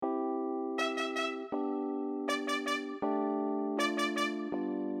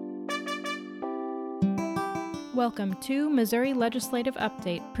Welcome to Missouri Legislative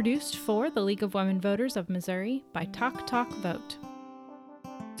Update, produced for the League of Women Voters of Missouri by Talk Talk Vote.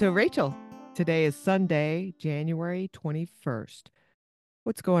 So, Rachel, today is Sunday, January 21st.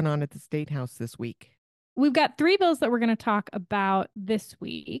 What's going on at the State House this week? We've got three bills that we're going to talk about this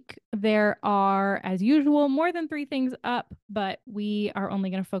week. There are, as usual, more than three things up, but we are only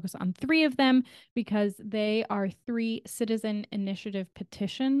going to focus on three of them because they are three citizen initiative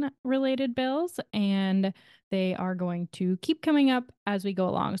petition related bills, and they are going to keep coming up as we go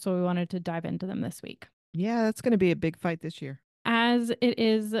along. So we wanted to dive into them this week, Yeah, that's going to be a big fight this year. as it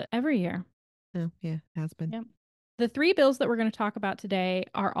is every year. Oh, yeah, has been. Yep. The three bills that we're going to talk about today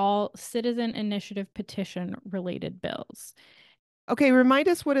are all citizen initiative petition related bills. Okay, remind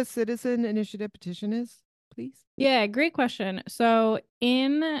us what a citizen initiative petition is, please. Yeah, great question. So,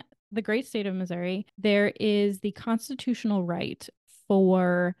 in the great state of Missouri, there is the constitutional right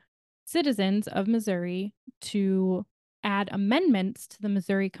for citizens of Missouri to add amendments to the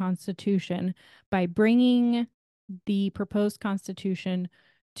Missouri Constitution by bringing the proposed Constitution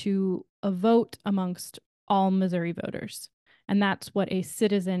to a vote amongst all Missouri voters. And that's what a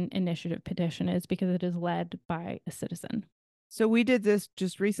citizen initiative petition is because it is led by a citizen. So, we did this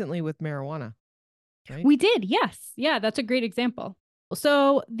just recently with marijuana, right? We did, yes. Yeah, that's a great example.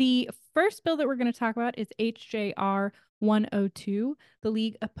 So the first bill that we're going to talk about is HJR 102. The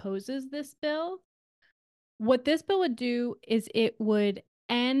League opposes this bill. What this bill would do is it would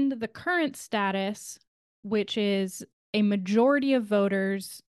end the current status, which is a majority of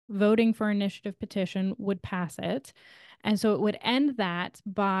voters voting for initiative petition would pass it. And so it would end that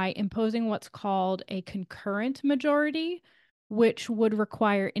by imposing what's called a concurrent majority, which would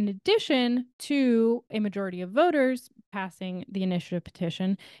require, in addition to a majority of voters passing the initiative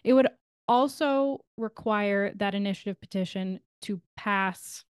petition, it would also require that initiative petition to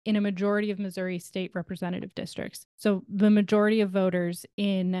pass in a majority of Missouri state representative districts. So the majority of voters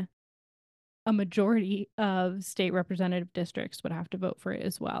in a majority of state representative districts would have to vote for it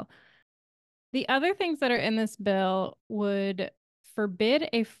as well. The other things that are in this bill would forbid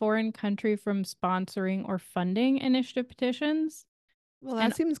a foreign country from sponsoring or funding initiative petitions. Well, that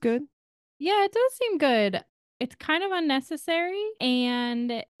And seems good. yeah, it does seem good. It's kind of unnecessary,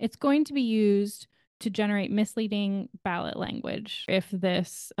 and it's going to be used to generate misleading ballot language if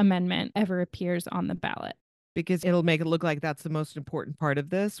this amendment ever appears on the ballot. Because it'll make it look like that's the most important part of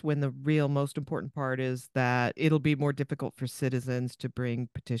this, when the real most important part is that it'll be more difficult for citizens to bring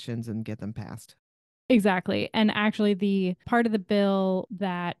petitions and get them passed. Exactly. And actually, the part of the bill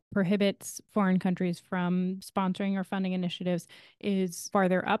that prohibits foreign countries from sponsoring or funding initiatives is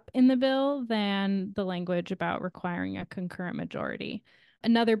farther up in the bill than the language about requiring a concurrent majority.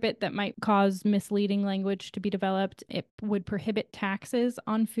 Another bit that might cause misleading language to be developed, it would prohibit taxes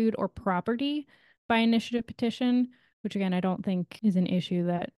on food or property by initiative petition, which again, I don't think is an issue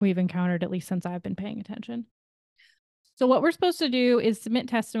that we've encountered, at least since I've been paying attention. So what we're supposed to do is submit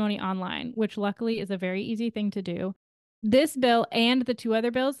testimony online, which luckily is a very easy thing to do. This bill and the two other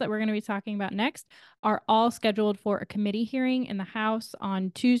bills that we're going to be talking about next are all scheduled for a committee hearing in the House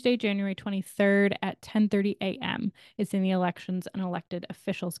on Tuesday, January 23rd at 10:30 a.m. It's in the Elections and Elected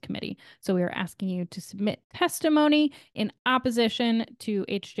Officials Committee. So we are asking you to submit testimony in opposition to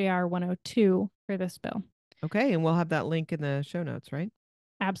HJR 102 for this bill. Okay, and we'll have that link in the show notes, right?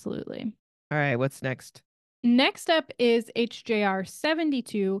 Absolutely. All right, what's next? Next up is HJR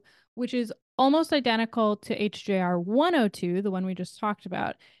 72, which is almost identical to HJR 102, the one we just talked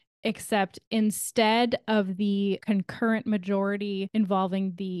about, except instead of the concurrent majority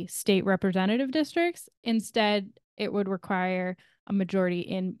involving the state representative districts, instead it would require a majority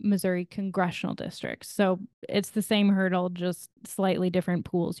in Missouri congressional districts. So it's the same hurdle, just slightly different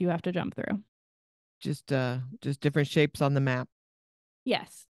pools you have to jump through. Just different shapes on the map.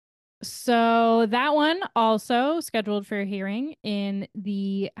 Yes. So that one also scheduled for a hearing in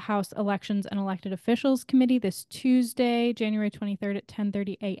the House Elections and Elected Officials Committee this Tuesday, January 23rd at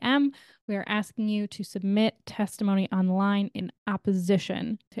 10:30 a.m. We are asking you to submit testimony online in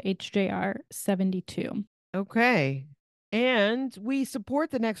opposition to HJR 72. Okay. And we support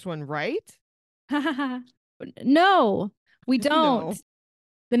the next one, right? No, we don't. No.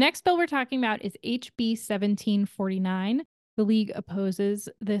 The next bill we're talking about is HB 1749. The League opposes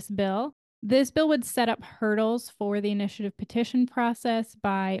this bill. This bill would set up hurdles for the initiative petition process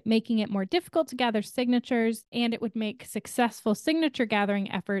by making it more difficult to gather signatures, and it would make successful signature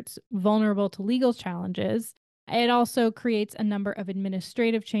gathering efforts vulnerable to legal challenges. It also creates a number of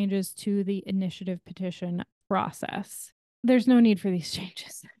administrative changes to the initiative petition process. There's no need for these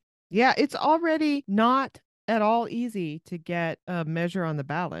changes. Yeah, it's already not at all easy to get a measure on the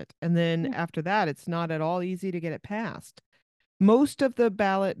ballot. And then Yeah. after that, it's not at all easy to get it passed. Most of the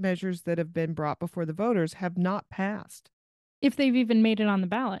ballot measures that have been brought before the voters have not passed. If they've even made it on the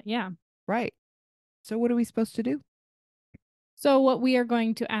ballot. Yeah. Right. So what are we supposed to do? So, what we are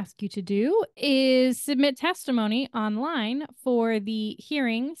going to ask you to do is submit testimony online for the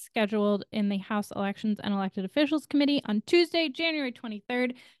hearing scheduled in the House Elections and Elected Officials Committee on Tuesday, January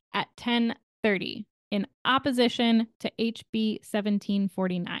 23rd at 10:30 in opposition to HB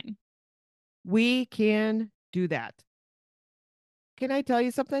 1749. We can do that. Can I tell you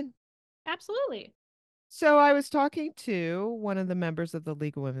something? Absolutely. So I was talking to one of the members of the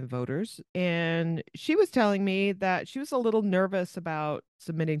League of Women Voters, and she was telling me that she was a little nervous about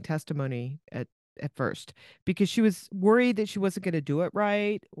submitting testimony at first because she was worried that she wasn't going to do it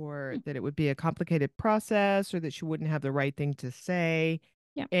right, or that it would be a complicated process, or that she wouldn't have the right thing to say.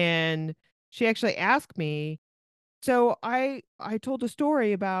 Yeah. And she actually asked me, so I told a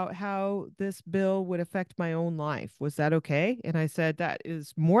story about how this bill would affect my own life. Was that okay? And I said that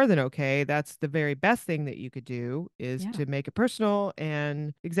is more than okay. That's the very best thing that you could do, is Yeah. to make it personal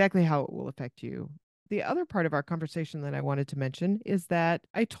and exactly how it will affect you. The other part of our conversation that I wanted to mention is that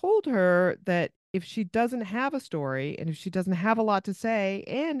I told her that if she doesn't have a story, and if she doesn't have a lot to say,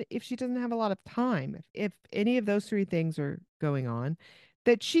 and if she doesn't have a lot of time, if any of those three things are going on,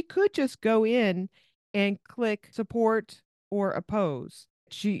 that she could just go in and click support or oppose.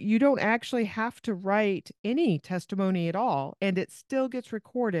 You don't actually have to write any testimony at all, and it still gets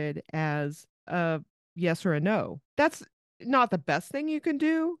recorded as a yes or a no. That's not the best thing you can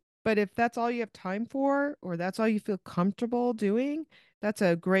do, but if that's all you have time for, or that's all you feel comfortable doing, that's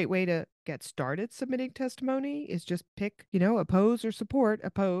a great way to get started submitting testimony. Is just pick, oppose or support,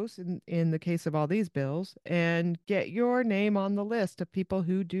 oppose in the case of all these bills, and get your name on the list of people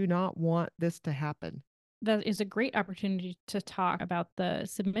who do not want this to happen. That is a great opportunity to talk about the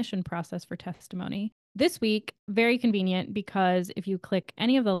submission process for testimony. This week, very convenient, because if you click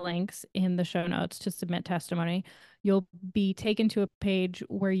any of the links in the show notes to submit testimony, you'll be taken to a page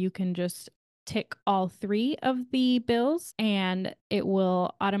where you can just tick all three of the bills, and it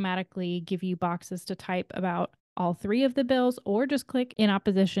will automatically give you boxes to type about all three of the bills, or just click in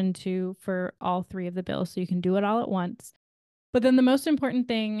opposition to for all three of the bills, so you can do it all at once. But then the most important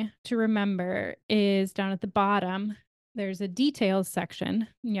thing to remember is down at the bottom, there's a details section.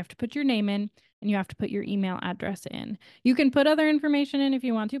 And you have to put your name in, and you have to put your email address in. You can put other information in if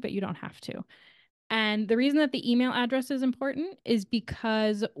you want to, but you don't have to. And the reason that the email address is important is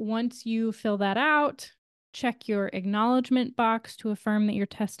because once you fill that out, check your acknowledgement box to affirm that your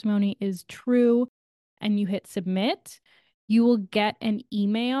testimony is true, and you hit submit, you will get an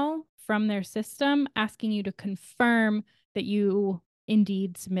email from their system asking you to confirm that you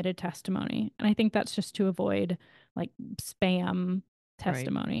indeed submitted testimony. And I think that's just to avoid like spam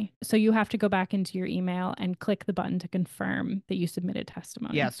testimony. Right. So you have to go back into your email and click the button to confirm that you submitted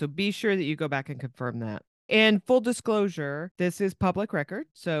testimony. Yeah, so be sure that you go back and confirm that. And full disclosure, this is public record.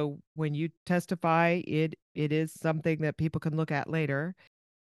 So when you testify, it is something that people can look at later.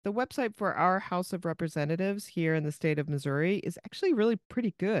 The website for our House of Representatives here in the state of Missouri is actually really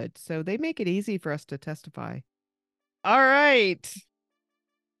pretty good. So they make it easy for us to testify. All right.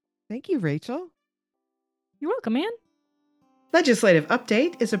 Thank you, Rachel. You're welcome, man. Legislative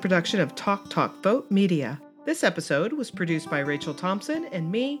Update is a production of Talk Talk Vote Media. This episode was produced by Rachel Thompson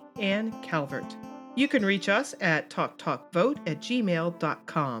and me, Ann Calvert. You can reach us at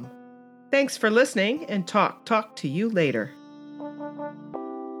talktalkvote@gmail.com. Thanks for listening, and talk to you later.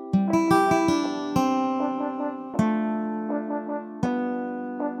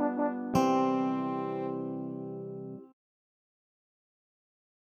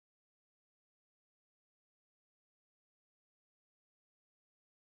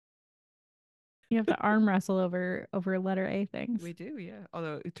 You have to arm wrestle over letter A things. We do, yeah.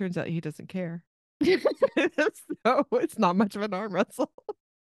 Although it turns out he doesn't care. So it's not much of an arm wrestle.